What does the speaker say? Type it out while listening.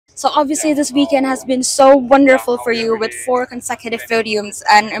So obviously this weekend has been so wonderful for you with four consecutive podiums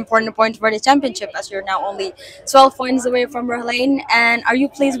and important point for the championship as you're now only 12 points away from Bahrain. And are you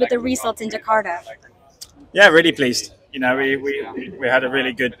pleased with the results in Jakarta? Yeah, really pleased. We had a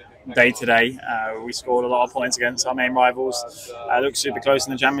really good day today. We scored a lot of points against our main rivals. Looked super close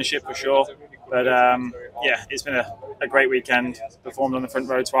in the championship for sure. But yeah, it's been a great weekend. Performed on the front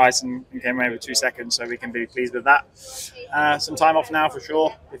row twice and came away with 2 seconds, so we can be pleased with that. Some time off now for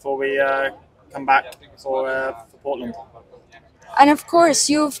sure before we come back for Portland. And of course,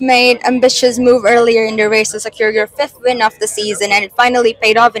 you've made ambitious move earlier in the race to secure your fifth win of the season, and it finally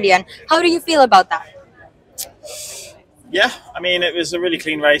paid off in the end. How do you feel about that? Yeah, I mean, it was a really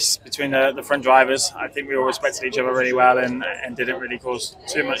clean race between the front drivers. I think we all respected each other really well and didn't really cause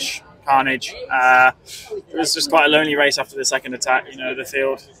too much carnage. It was just quite a lonely race after the second attack. The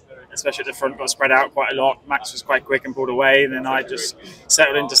field, especially at the front, got spread out quite a lot. Max was quite quick and pulled away, and then I just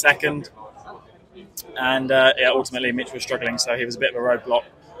settled into second. And yeah, ultimately Mitch was struggling, so he was a bit of a roadblock.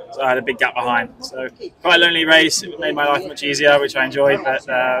 So I had a big gap behind. So quite a lonely race. It made my life much easier, which I enjoyed. But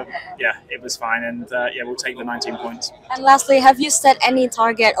yeah, it was fine. And yeah, we'll take the 19 points. And lastly, have you set any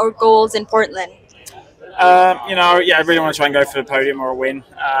target or goals in Portland? Yeah, I really want to try and go for the podium or a win.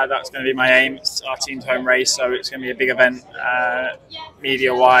 That's going to be my aim. It's our team's home race, so it's going to be a big event,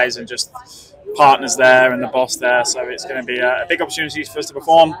 media-wise, and just partners there and the boss there. So it's going to be a big opportunity for us to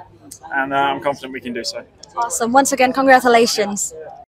perform, and I'm confident we can do so. Awesome. Once again, congratulations.